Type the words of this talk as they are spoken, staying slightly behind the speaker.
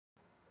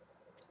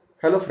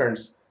Hello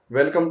friends,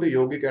 welcome to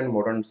Yogic and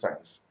Modern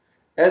Science.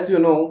 As you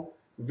know,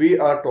 we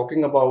are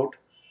talking about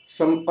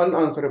some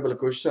unanswerable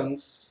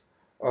questions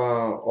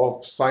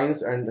of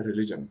science and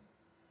religion.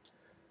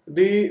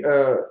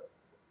 The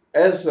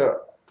as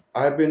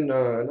I have been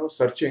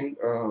searching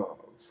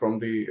from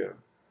the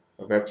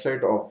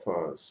website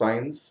of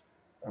science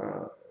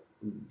uh,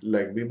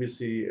 like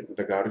BBC,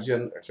 The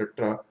Guardian,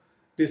 etc.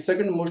 The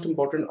second most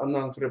important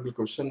unanswerable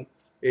question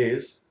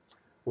is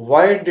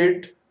why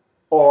did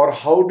or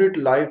how did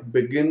life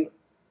begin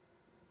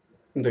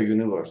in the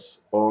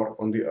universe or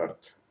on the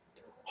earth?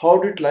 How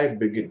did life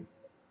begin?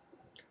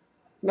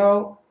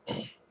 Now,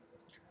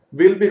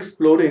 we'll be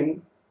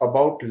exploring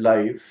about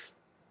life,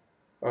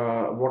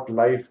 what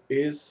life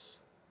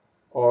is,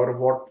 or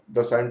what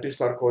the scientists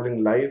are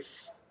calling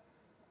life.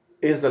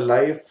 Is the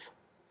life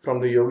from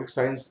the yogic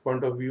science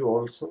point of view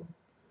also?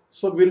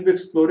 So, we'll be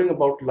exploring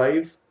about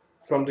life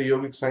from the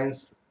yogic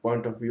science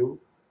point of view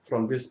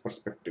from this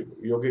perspective,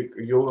 yogic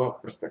yoga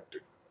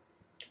perspective.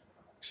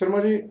 Sharma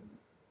ji,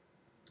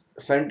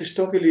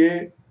 साइंटिस्टों के लिए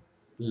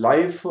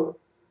life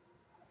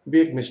भी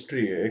एक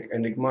mystery है, एक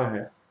enigma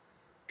है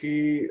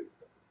कि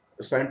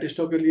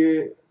साइंटिस्टों के लिए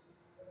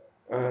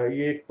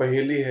ये एक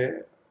पहेली है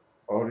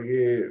और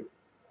ये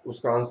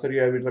उसका आंसर ये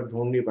अभी तक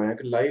ढूंढ नहीं पाए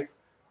कि लाइफ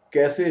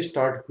कैसे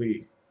स्टार्ट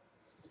हुई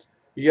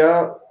या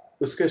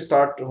उसके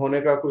स्टार्ट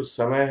होने का कोई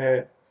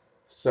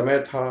समय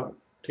था।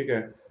 ठीक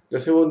है,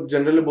 जैसे वो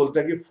जनरली बोलते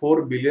हैं कि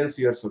 4 बिलियन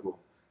ईयर्स अगो,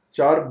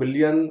 4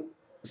 बिलियन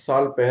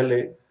साल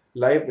पहले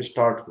लाइफ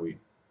स्टार्ट हुई।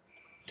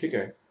 ठीक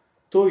है,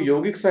 तो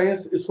योगिक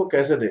साइंस इसको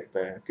कैसे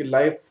देखता है कि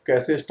लाइफ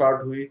कैसे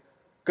स्टार्ट हुई,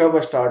 कब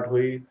स्टार्ट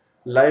हुई,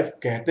 लाइफ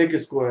कहते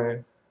किसको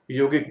है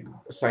योगिक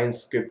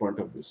साइंस के पॉइंट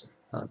ऑफ व्यू से?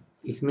 हाँ,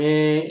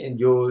 इसमें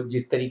जो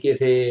जिस तरीके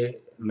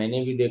से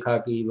मैंने भी देखा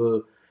कि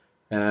वो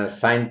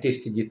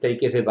साइंटिस्ट जिस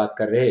तरीके से बात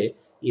कर रहे हैं,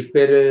 इस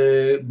पर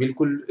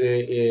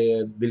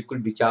बिल्कुल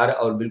विचार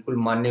और बिल्कुल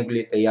मानने के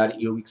लिए तैयार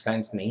योगिक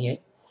साइंस नहीं है।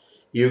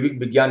 योगिक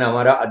विज्ञान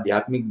हमारा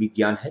आध्यात्मिक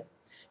विज्ञान है।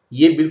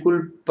 ये बिल्कुल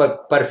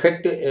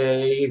परफेक्ट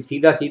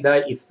सीधा सीधा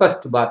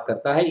स्पष्ट बात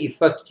करता है,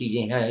 स्पष्ट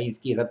चीज़ें हैं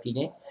इसकी सब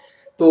चीज़ें।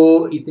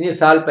 तो इतने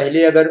साल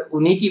पहले अगर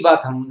उन्हीं की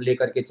बात हम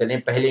लेकर के चलें,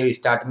 पहले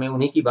स्टार्ट में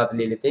उन्हीं की बात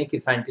ले लेते हैं कि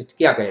साइंटिस्ट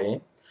क्या कह रहे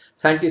हैं।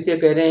 साइंटिस्ट ये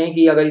कह रहे हैं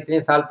कि अगर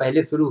इतने साल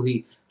पहले शुरू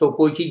हुई तो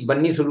कोई चीज़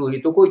बननी शुरू हुई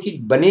तो कोई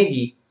चीज़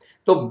बनेगी,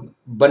 तो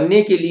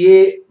बनने के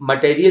लिए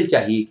मटेरियल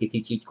चाहिए, किसी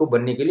चीज़ को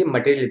बनने के लिए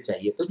मटेरियल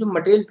चाहिए। तो जो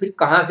मटेरियल फिर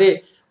कहाँ से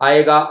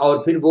आएगा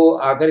और फिर वो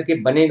आकर के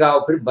बनेगा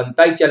और फिर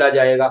बनता ही चला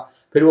जाएगा,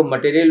 फिर वो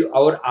मटेरियल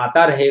और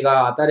आता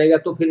रहेगा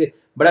तो फिर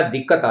बड़ा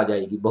दिक्कत आ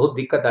जाएगी, बहुत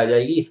दिक्कत आ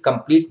जाएगी। इस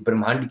कंप्लीट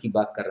ब्रह्मांड की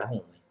बात कर रहा हूँ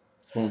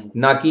मैं,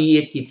 ना कि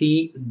ये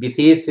किसी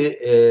विशेष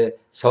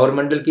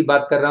सौरमंडल की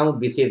बात कर रहा हूँ,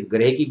 विशेष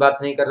ग्रह की बात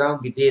नहीं कर रहा हूँ,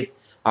 विशेष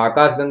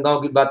आकाश गंगाओं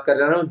की बात कर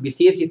रहा हूँ,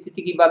 विशेष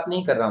स्थिति की बात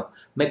नहीं कर रहा हूँ।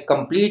 मैं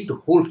कंप्लीट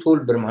होल सोल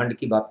ब्रह्मांड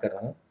की बात कर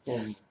रहा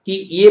हूँ कि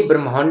ये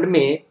ब्रह्मांड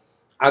में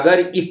अगर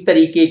इस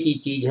तरीके की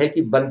चीज़ है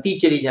कि बनती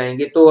चली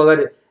जाएंगे, तो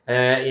अगर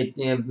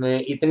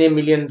इतने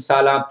मिलियन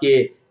साल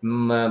आपके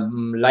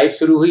लाइफ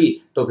शुरू हुई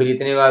तो फिर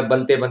इतने बार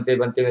बनते बनते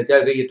बनते में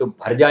चल गई, ये तो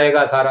भर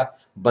जाएगा, सारा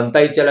बनता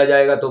ही चला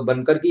जाएगा, तो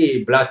बन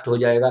करके ब्लास्ट हो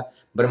जाएगा,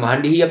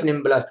 ब्रह्मांड ही अपने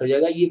में ब्लास्ट हो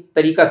जाएगा। ये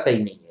तरीका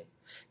सही नहीं है,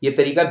 ये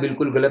तरीका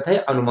बिल्कुल गलत है,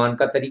 अनुमान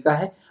का तरीका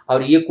है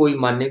और ये कोई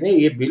मानने का,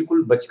 ये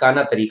बिल्कुल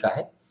बचकाना तरीका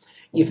है।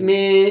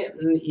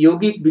 इसमें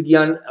यौगिक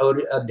विज्ञान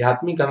और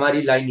आध्यात्मिक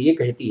हमारी लाइन ये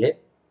कहती है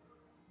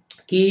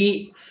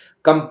कि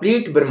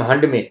कंप्लीट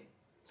ब्रह्मांड में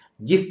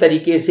जिस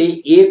तरीके से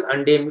एक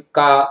अंडे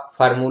का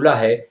फार्मूला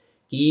है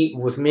कि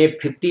उसमें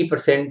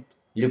 50%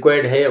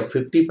 लिक्विड है और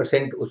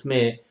 50%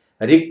 उसमें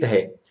रिक्त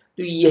है,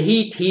 तो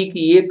यही ठीक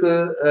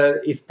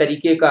एक इस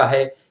तरीके का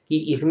है कि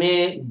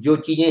इसमें जो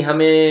चीज़ें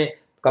हमें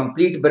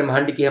कंप्लीट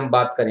ब्रह्मांड की हम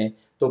बात करें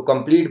तो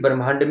कंप्लीट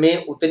ब्रह्मांड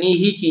में उतनी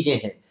ही चीज़ें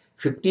हैं।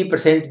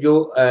 50%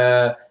 जो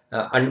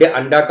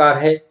अंडाकार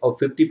है और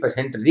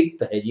 50%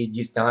 रिक्त है,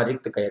 जिस जहाँ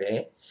रिक्त कह रहे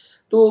हैं,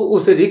 तो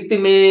उस रिक्त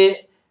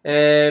में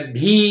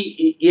भी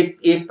एक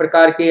एक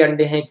प्रकार के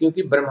अंडे हैं,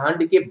 क्योंकि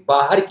ब्रह्मांड के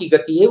बाहर की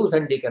गति है उस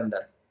अंडे के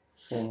अंदर,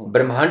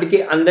 ब्रह्मांड के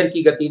अंदर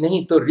की गति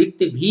नहीं। तो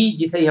रिक्त भी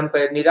जिसे हम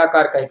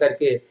निराकार कह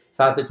करके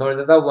साथ छोड़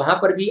देता, वहां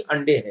पर भी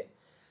अंडे हैं।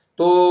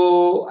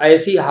 तो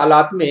ऐसी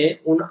हालात में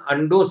उन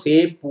अंडों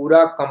से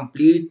पूरा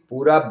कंप्लीट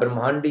पूरा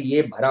ब्रह्मांड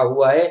ये भरा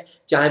हुआ है,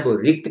 चाहे वो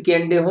रिक्त के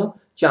अंडे हों,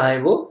 चाहे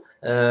वो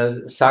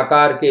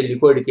साकार के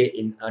लिक्विड के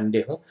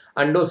अंडे हों।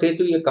 अंडों से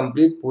तो ये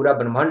कंप्लीट पूरा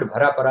ब्रह्मांड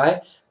भरा पड़ा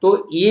है।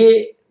 तो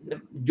ये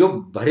जो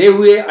भरे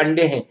हुए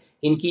अंडे हैं,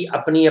 इनकी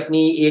अपनी अपनी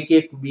एक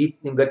एक भी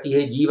गति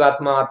है।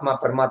 जीवात्मा, आत्मा,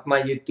 परमात्मा,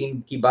 ये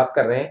तीन की बात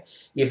कर रहे हैं।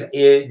 इस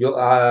ये जो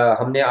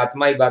हमने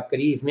आत्मा की बात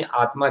करी, इसमें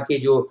आत्मा के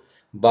जो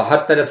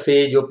बाहर तरफ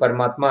से जो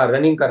परमात्मा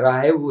रनिंग कर रहा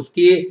है,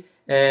 उसके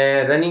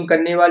रनिंग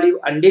करने वाली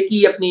अंडे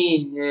की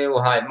अपनी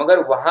वहाँ है,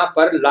 मगर वहाँ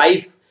पर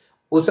लाइफ,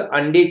 उस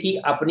अंडे की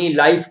अपनी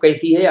लाइफ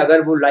कैसी है,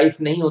 अगर वो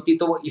लाइफ नहीं होती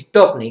तो वो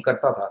स्टॉप नहीं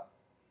करता था।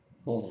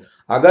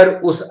 अगर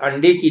उस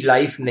अंडे की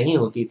लाइफ नहीं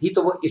होती थी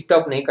तो वो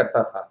स्टॉप नहीं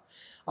करता था।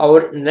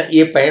 और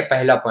ये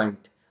पहला पॉइंट,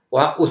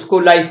 वहाँ उसको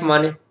लाइफ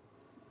माने।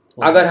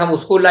 अगर हम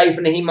उसको लाइफ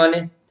नहीं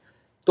माने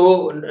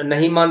तो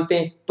नहीं मानते,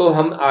 तो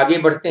हम आगे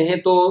बढ़ते हैं।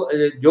 तो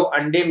जो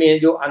अंडे में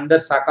जो अंदर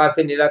साकार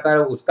से निराकार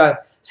है उसका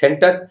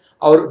सेंटर,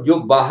 और जो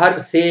बाहर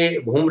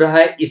से घूम रहा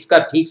है इसका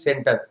ठीक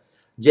सेंटर,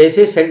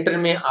 जैसे सेंटर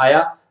में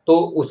आया तो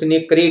उसने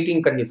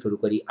क्रिएटिंग करनी शुरू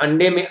करी,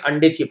 अंडे में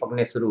अंडे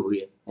चिपकने शुरू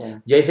हुए।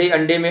 जैसे ही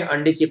अंडे में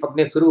अंडे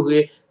चिपकने शुरू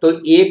हुए तो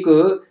एक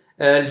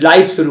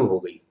लाइफ शुरू हो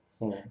गई।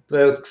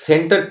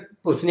 सेंटर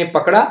उसने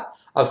पकड़ा,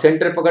 और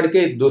सेंटर पकड़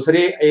के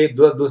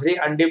दूसरे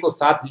अंडे को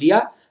साथ लिया,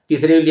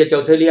 तीसरे लिया,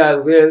 चौथे लिया,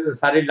 वे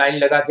सारे लाइन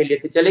लगा के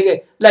लेते चले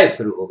गए, लाइफ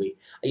शुरू हो गई।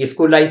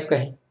 इसको लाइफ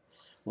कहें।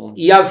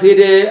 या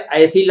फिर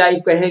ऐसी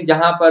लाइफ कहें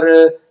जहां पर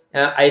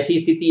ऐसी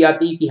स्थिति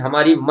आती कि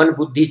हमारी मन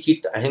बुद्धि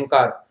चित्त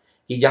अहंकार,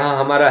 कि जहां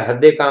हमारा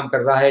हृदय काम कर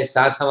रहा है,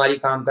 सांस हमारी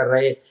काम कर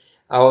रहे,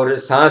 और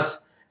सांस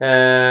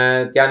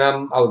क्या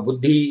नाम, और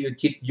बुद्धि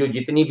चित्त जो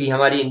जितनी भी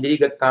हमारी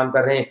इंद्रियगत काम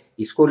कर रहे हैं,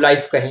 इसको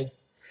लाइफ कहें।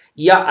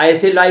 या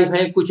ऐसे लाइफ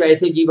हैं, कुछ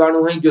ऐसे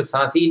जीवाणु हैं जो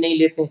सांस ही नहीं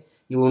लेते,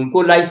 ये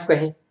उनको लाइफ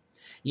कहें।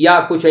 या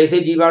कुछ ऐसे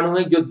जीवाणु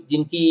हैं जो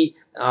जिनकी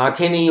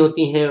आंखें नहीं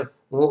होती हैं,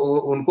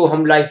 उनको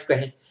हम लाइफ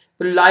कहें।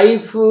 तो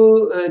लाइफ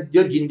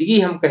जो जिंदगी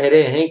हम कह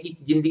रहे हैं कि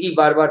जिंदगी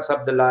बार बार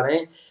शब्द ला रहे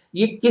हैं,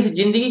 ये किस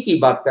जिंदगी की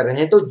बात कर रहे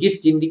हैं? तो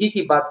जिस जिंदगी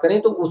की बात करें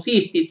तो उसी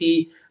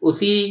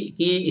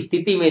की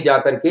स्थिति में जा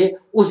करके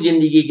उस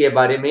जिंदगी के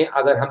बारे में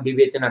अगर हम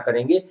विवेचना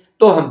करेंगे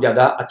तो हम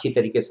ज़्यादा अच्छी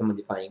तरीके से समझ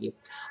पाएंगे।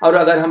 और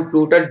अगर हम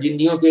टोटल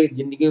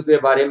जिंदगियों के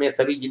बारे में,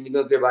 सभी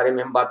जिंदगियों के बारे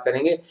में हम बात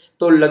करेंगे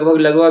तो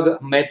लगभग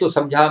मैं तो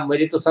समझा,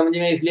 मेरे तो समझ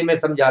में, इसलिए मैं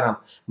समझा रहा हूँ,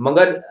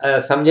 मगर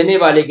समझने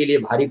वाले के लिए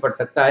भारी पड़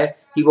सकता है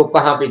कि वो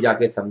कहाँ पे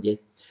जाके समझे।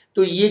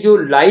 तो ये जो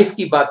लाइफ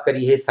की बात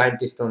करी है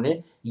साइंटिस्टों ने,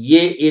 ये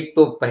एक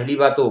तो पहली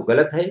बात तो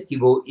गलत है कि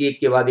वो एक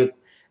के बाद एक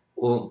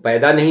वो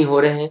पैदा नहीं हो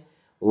रहे हैं,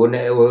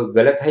 वो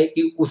गलत है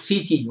कि उसी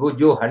चीज वो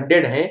जो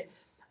 100 है,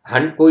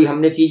 कोई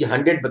हमने चीज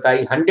 100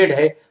 बताई, 100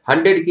 है,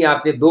 100 के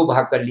आपने 2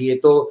 भाग कर लिए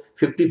तो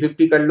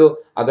 50-50 कर लो,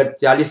 अगर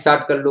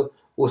 40-60 कर लो,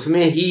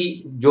 उसमें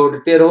ही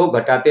जोड़ते रहो,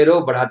 घटाते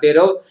रहो, बढ़ाते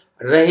रहो,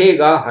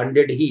 रहेगा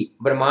 100 ही।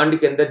 ब्रह्मांड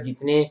के अंदर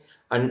जितने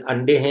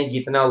अंडे हैं,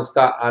 जितना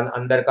उसका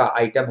अंदर का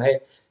आइटम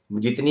है,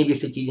 जितनी भी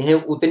सी चीजें हैं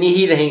उतनी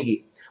ही रहेंगी,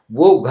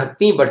 वो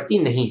घटती बढ़ती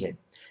नहीं है।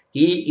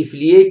 कि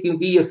इसलिए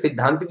क्योंकि ये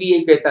सिद्धांत भी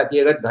यही कहता कि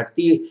अगर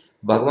घटती,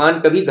 भगवान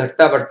कभी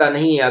घटता बढ़ता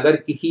नहीं है। अगर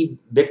किसी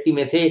व्यक्ति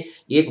में से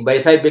एक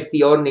वैसा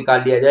व्यक्ति और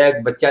निकाल लिया जाए,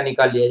 एक बच्चा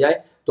निकाल लिया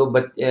जाए, तो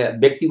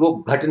व्यक्ति वो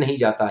घट नहीं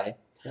जाता है।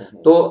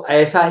 तो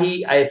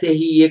ऐसे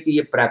ही एक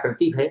ये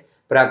प्राकृतिक है,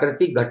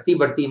 प्राकृतिक घटती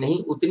बढ़ती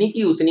नहीं, उतनी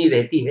की उतनी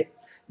रहती है,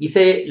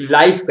 इसे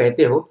लाइफ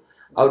कहते हो।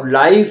 और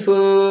लाइफ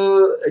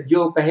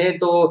जो कहें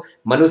तो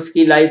मनुष्य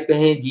की लाइफ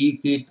कहें,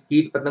 कीट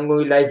कीट पतंगों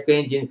की लाइफ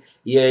कहें,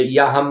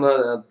 या हम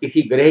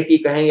किसी ग्रह की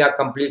कहें, या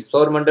कंप्लीट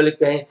सौर मंडल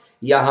कहें,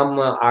 या हम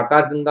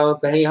आकाश गंगाओं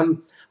कहें, हम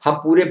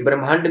पूरे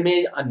ब्रह्मांड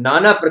में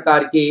नाना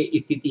प्रकार के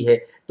स्थिति है,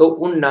 तो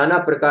उन नाना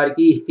प्रकार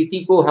की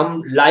स्थिति को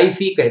हम लाइफ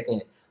ही कहते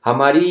हैं।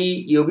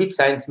 हमारी योगिक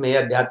साइंस में,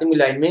 आध्यात्मिक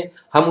लाइन में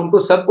हम उनको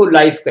सबको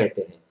लाइफ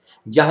कहते हैं।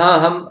 जहाँ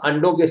हम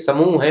अंडों के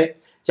समूह हैं,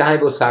 चाहे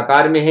वो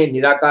साकार में है,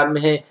 निराकार में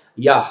है,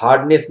 या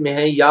हार्डनेस में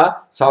है, या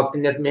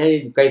सॉफ्टनेस में है,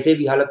 कैसे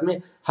भी हालत में,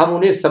 हम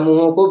उन्हें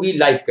समूहों को भी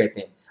लाइफ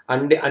कहते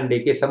हैं। अंडे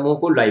के समूह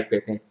को लाइफ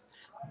कहते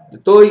हैं।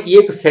 तो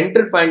एक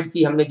सेंटर पॉइंट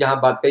की हमने जहां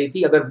बात करी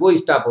थी, अगर वो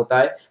स्टॉप होता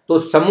है तो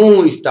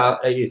समूह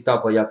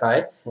स्टॉप हो जाता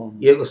है।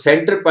 ये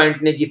सेंटर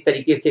पॉइंट ने जिस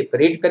तरीके से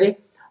क्रिएट करे,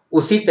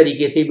 उसी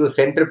तरीके से वो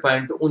सेंटर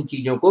पॉइंट उन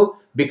चीजों को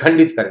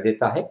विखंडित कर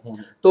देता है।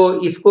 तो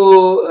इसको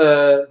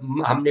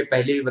हमने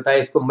पहले भी बताया,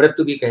 इसको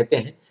मृत्यु भी कहते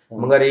हैं,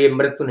 मगर ये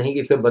मृत्यु नहीं,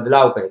 इसे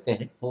बदलाव कहते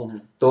हैं।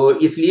 तो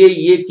इसलिए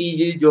ये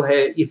चीज जो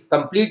है इस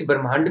कंप्लीट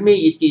ब्रह्मांड में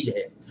ये चीज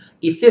है,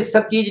 इससे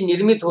सब चीज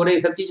निर्मित हो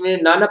रही, सब चीज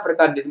में नाना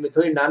प्रकार निर्मित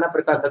हो रही, नाना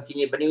प्रकार सब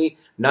चीजें बनी हुई,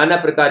 नाना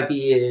प्रकार की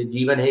ये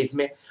जीवन है,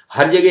 इसमें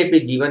हर जगह पे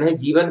जीवन है।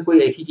 जीवन कोई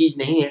ऐसी चीज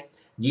नहीं है,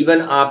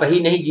 जीवन आप ही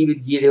नहीं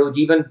जीवित जी रहे हो,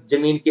 जीवन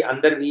जमीन के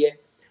अंदर भी है,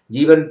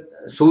 जीवन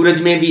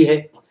सूरज में भी है,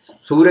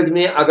 सूरज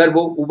में अगर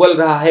वो उबल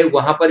रहा है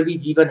वहां पर भी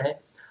जीवन है,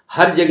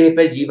 हर जगह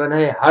पर जीवन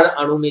है, हर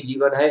अणु में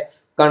जीवन है,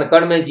 कण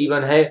कण में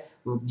जीवन है,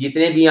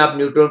 जितने भी आप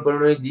न्यूट्रॉन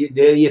प्रोटॉन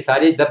ये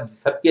सारे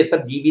सबके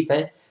सब जीवित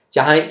हैं।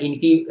 चाहे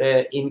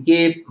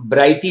इनके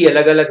वैरायटी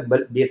अलग अलग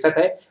बेशक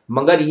है,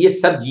 मगर ये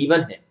सब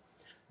जीवन है।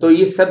 तो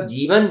ये सब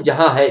जीवन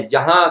जहाँ है,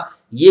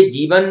 जहाँ ये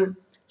जीवन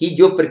की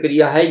जो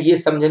प्रक्रिया है, ये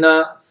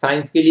समझना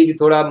साइंस के लिए भी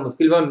थोड़ा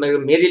मुश्किल है,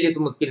 मेरे लिए तो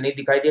मुश्किल नहीं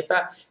दिखाई देता,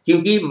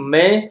 क्योंकि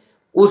मैं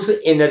उस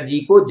एनर्जी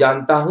को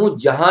जानता हूँ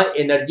जहाँ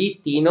एनर्जी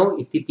तीनों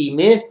स्थिति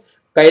में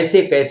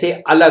कैसे कैसे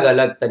अलग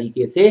अलग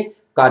तरीके से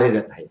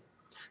कार्यरत है।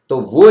 तो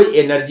वो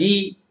एनर्जी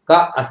का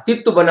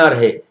अस्तित्व बना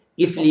रहे,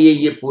 इसलिए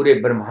ये पूरे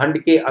ब्रह्मांड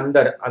के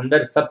अंदर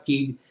अंदर सब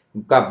चीज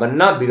का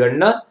बनना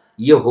बिगड़ना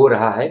ये हो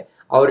रहा है,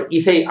 और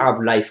इसे आप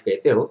लाइफ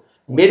कहते हो।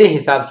 मेरे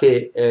हिसाब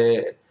से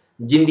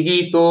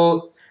जिंदगी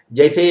तो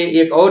जैसे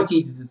एक और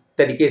चीज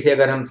तरीके से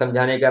अगर हम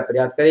समझाने का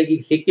प्रयास करें कि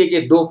सिक्के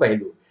के 2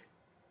 पहलू,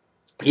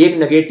 एक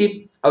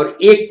नेगेटिव और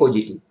एक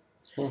पॉजिटिव।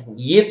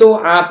 ये तो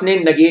आपने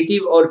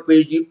नेगेटिव और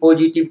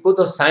पॉजिटिव को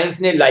तो साइंस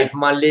ने लाइफ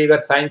मान लेगा,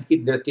 साइंस की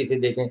दृष्टि से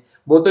देखें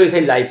वो तो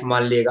इसे लाइफ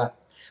मान लेगा,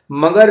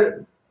 मगर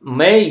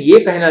मैं ये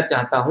कहना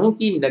चाहता हूँ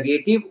कि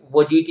नेगेटिव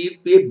पॉजिटिव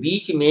के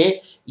बीच में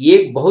ये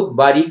बहुत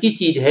बारीकी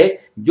चीज है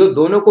जो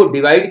दोनों को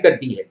डिवाइड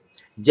करती है।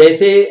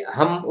 जैसे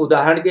हम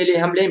उदाहरण के लिए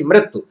हम लें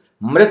मृत्यु,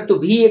 मृत्यु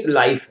भी एक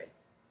लाइफ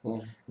है।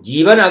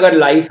 जीवन अगर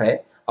लाइफ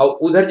है और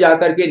उधर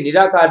जाकर के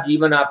निराकार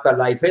जीवन आपका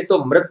लाइफ है,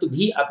 तो मृत्यु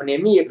भी अपने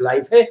में एक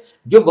लाइफ है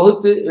जो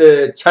बहुत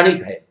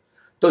क्षणिक है।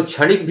 तो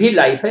क्षणिक भी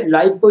लाइफ है।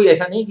 लाइफ कोई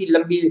ऐसा नहीं कि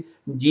लंबी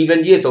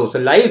जीवन जिए तो उस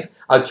लाइफ,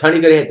 और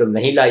क्षणिक रहे तो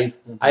नहीं लाइफ,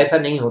 ऐसा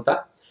नहीं होता।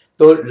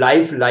 तो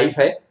लाइफ लाइफ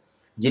है।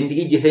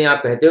 जिंदगी जिसे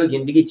आप कहते हो,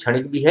 जिंदगी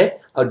क्षणिक भी है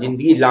और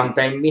जिंदगी लॉन्ग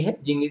टाइम भी है।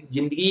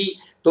 जिंदगी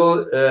तो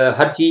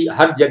हर चीज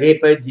हर जगह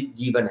पर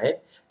जीवन है।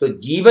 तो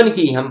जीवन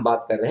की हम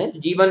बात कर रहे हैं।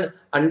 जीवन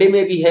अंडे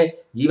में भी है,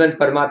 जीवन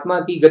परमात्मा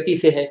की गति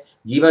से है,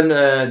 जीवन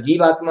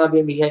जीवात्मा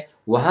में भी है,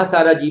 वहाँ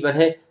सारा जीवन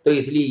है। तो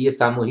इसलिए ये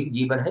सामूहिक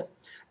जीवन है।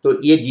 तो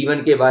ये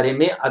जीवन के बारे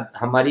में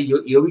हमारी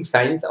जो योगिक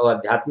साइंस और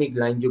आध्यात्मिक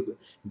लाइन जो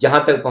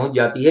जहाँ तक पहुँच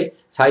जाती है,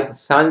 शायद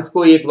साइंस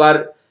को एक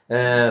बार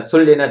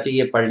सुन लेना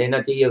चाहिए, पढ़ लेना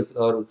चाहिए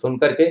और सुन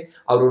करके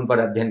और उन पर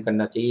अध्ययन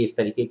करना चाहिए इस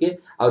तरीके के।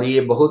 और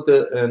ये बहुत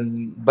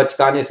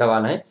बचकाने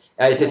सवाल हैं,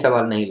 ऐसे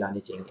सवाल नहीं लाने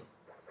चाहिए।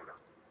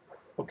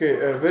 Okay,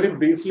 very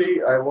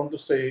briefly, I want to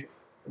say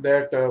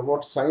that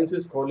what science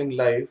is calling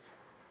life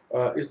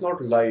is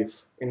not life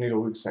in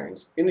yogic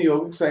science. In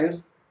yogic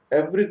science,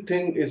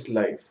 everything is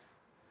life.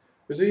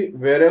 You see,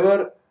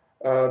 wherever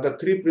the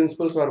three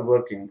principles are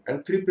working,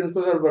 and three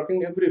principles are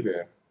working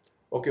everywhere.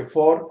 Okay,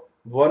 for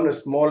one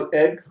small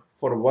egg,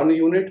 for one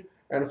unit,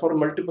 and for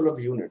multiple of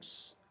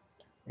units,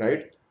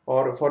 right?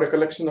 Or for a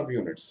collection of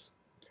units,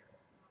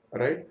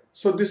 right?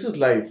 So this is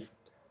life.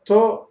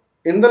 So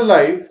in the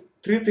life,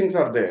 three things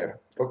are there.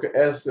 Okay,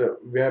 as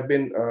we have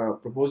been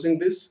proposing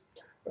this,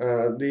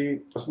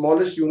 the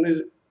smallest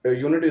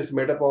unit is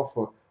made up of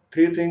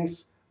three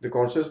things: the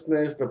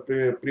consciousness, the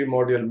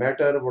primordial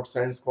matter, what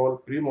science call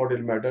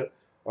primordial matter,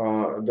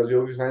 the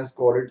yogi science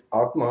call it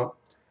atma,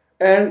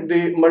 and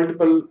the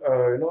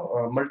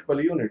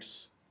multiple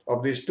units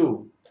of these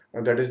two,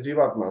 that is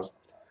jivatmas.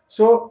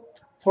 So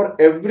for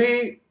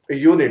every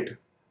unit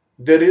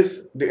there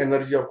is the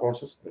energy of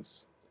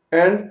consciousness,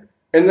 and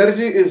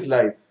energy is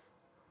life.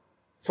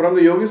 From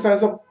the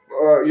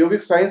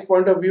yogic science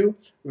point of view,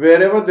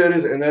 wherever there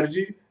is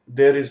energy,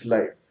 there is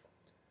life.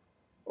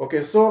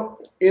 Okay, so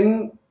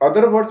in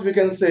other words, we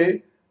can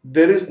say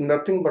there is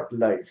nothing but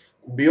life.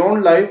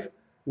 Beyond life,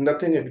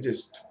 nothing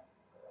exists.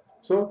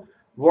 So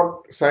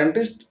what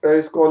scientist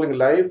is calling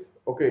life,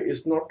 okay,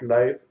 is not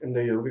life in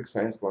the yogic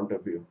science point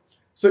of view.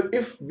 So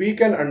if we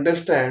can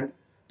understand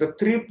the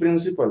three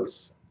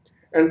principles,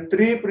 and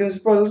three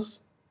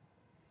principles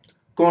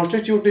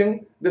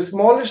constituting the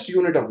smallest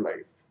unit of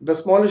life, the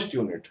smallest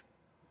unit,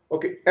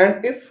 okay,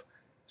 and if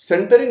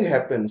centering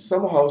happens,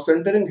 somehow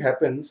centering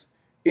happens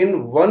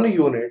in one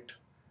unit,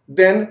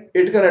 then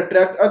it can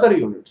attract other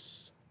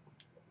units,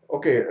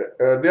 okay,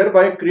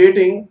 thereby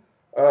creating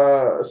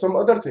some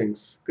other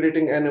things,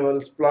 creating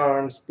animals,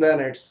 plants,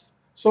 planets,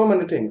 so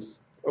many things.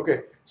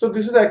 Okay, so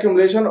this is the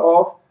accumulation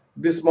of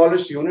the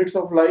smallest units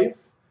of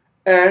life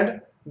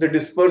and the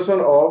dispersion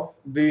of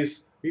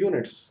these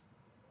units.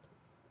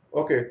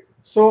 Okay,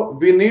 so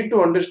we need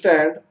to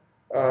understand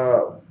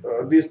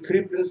these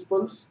three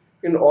principles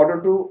in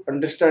order to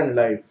understand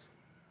life.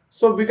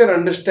 So we can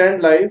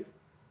understand life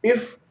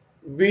if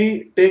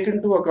we take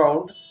into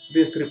account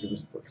these three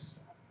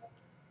principles.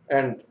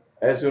 And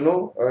as you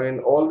know, in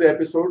all the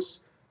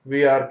episodes,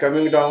 we are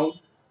coming down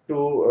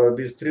to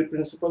these three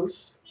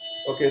principles.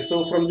 Okay,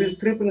 so from these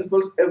three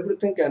principles,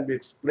 everything can be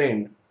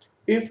explained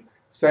if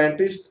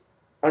scientists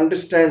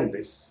understand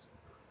this.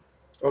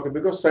 Okay,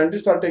 because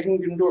scientists are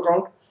taking into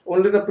account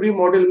only the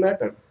primordial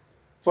matter.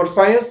 For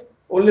science,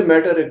 only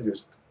matter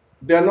exists.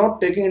 They are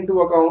not taking into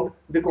account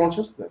the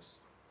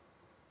consciousness.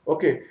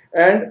 Okay,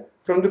 and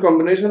from the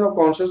combination of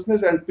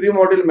consciousness and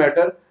primordial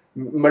matter,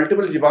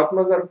 multiple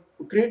jivatmas are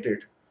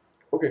created.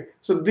 Okay,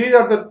 so these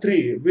are the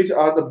three which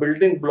are the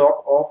building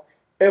block of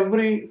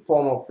every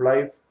form of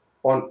life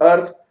on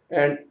earth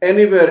and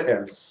anywhere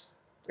else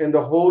in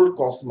the whole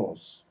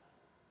cosmos.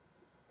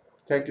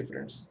 Thank you,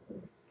 friends.